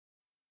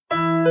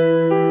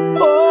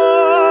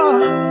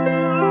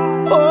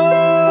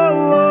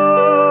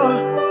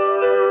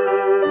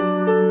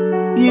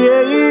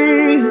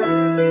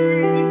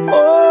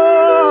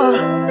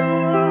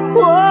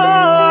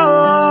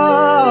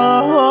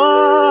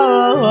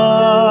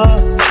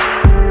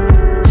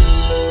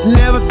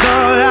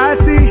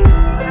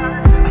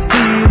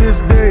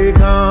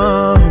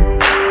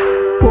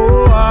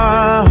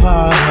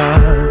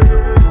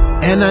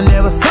And I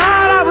never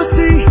thought I would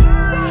see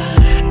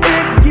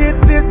it get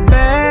this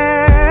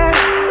bad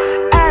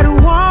at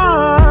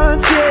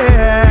once,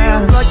 yeah.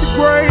 Feels like the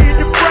Great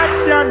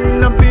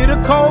Depression, a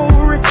bitter cold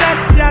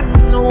recession,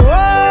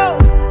 whoa.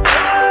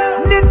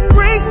 And it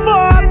brings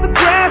forth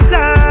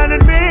aggression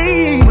in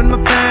me when my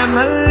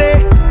family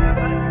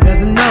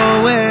doesn't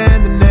know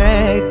when the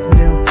next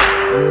meal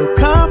will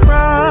come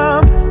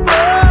from.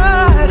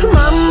 But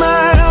mama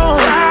don't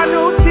cry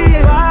no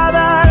tears,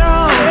 father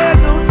don't shed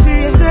no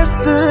tears,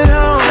 sister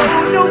don't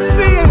show no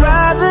fear,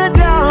 brother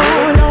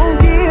don't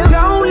give,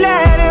 don't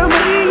let him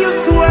see you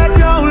sweat,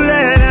 don't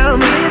let him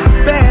get the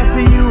best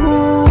of you,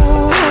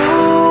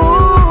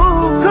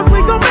 'cause we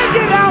gon' make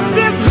it out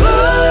this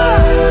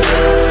hood.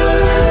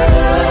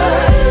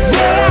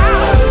 Yeah,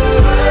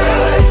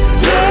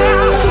 yeah,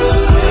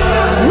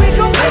 we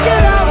gon' make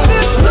it out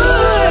this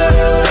hood.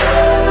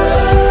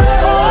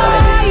 Oh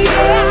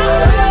yeah,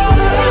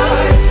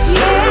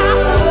 yeah.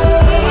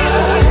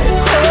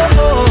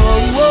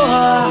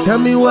 Oh. Tell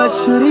me, what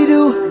should he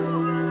do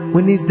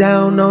when he's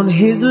down on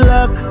his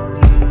luck?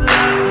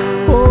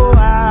 Oh,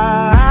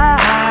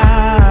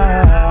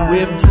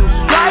 with 2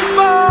 strikes,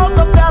 both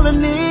the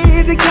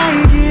felonies, he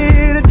can't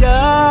get a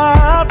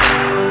job.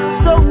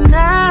 So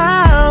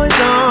now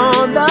he's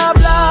on the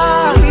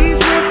block. He's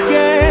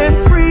risking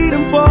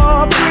freedom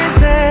for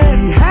prison.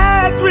 He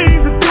had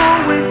dreams of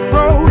going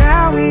broke.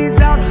 Now he's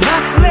out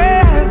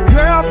hustling. His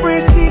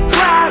girlfriend, she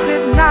cries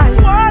at night.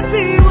 Swore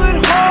she would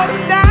hold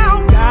him down.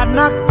 Got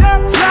knocked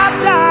up,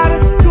 dropped out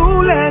of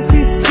school, and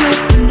she's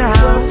stripping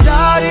now. Well,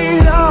 shawty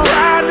don't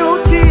cry no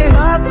tears,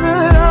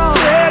 hustler don't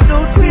shed no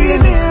tears,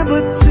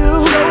 remember to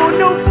show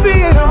no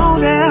fear,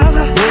 don't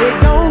ever wait,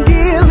 don't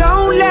give,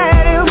 don't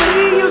let him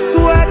see you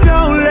sweat,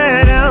 don't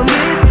let him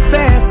get the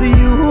best of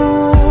you,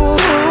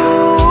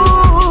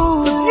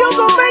 'cause you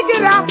gon' make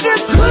it out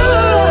this hood.